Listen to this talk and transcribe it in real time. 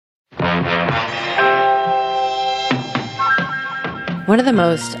One of the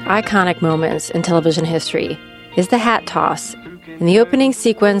most iconic moments in television history is the hat toss in the opening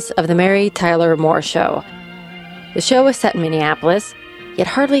sequence of The Mary Tyler Moore Show. The show was set in Minneapolis, yet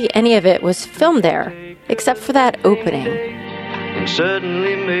hardly any of it was filmed there, except for that opening. And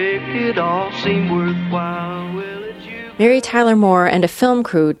suddenly make it all seem worthwhile. Well, it's you. Mary Tyler Moore and a film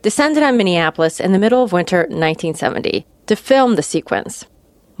crew descended on Minneapolis in the middle of winter 1970 to film the sequence.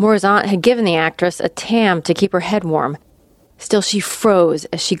 Moore's aunt had given the actress a tam to keep her head warm. Still, she froze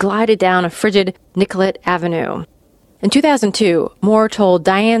as she glided down a frigid Nicollet Avenue. In 2002, Moore told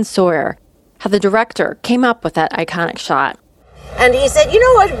Diane Sawyer how the director came up with that iconic shot. And he said, you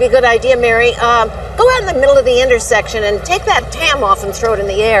know what would be a good idea, Mary? Go out in the middle of the intersection and take that tam off and throw it in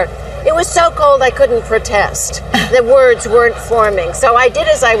the air. It was so cold I couldn't protest. The words weren't forming, so I did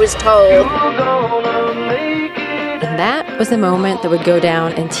as I was told. And that was the moment that would go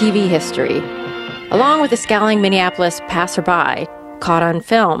down in TV history, along with a scowling Minneapolis passerby caught on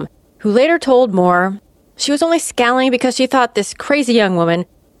film, who later told Moore she was only scowling because she thought this crazy young woman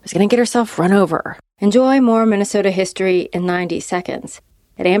was going to get herself run over. Enjoy more Minnesota history in 90 seconds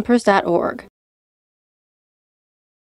at ampers.org.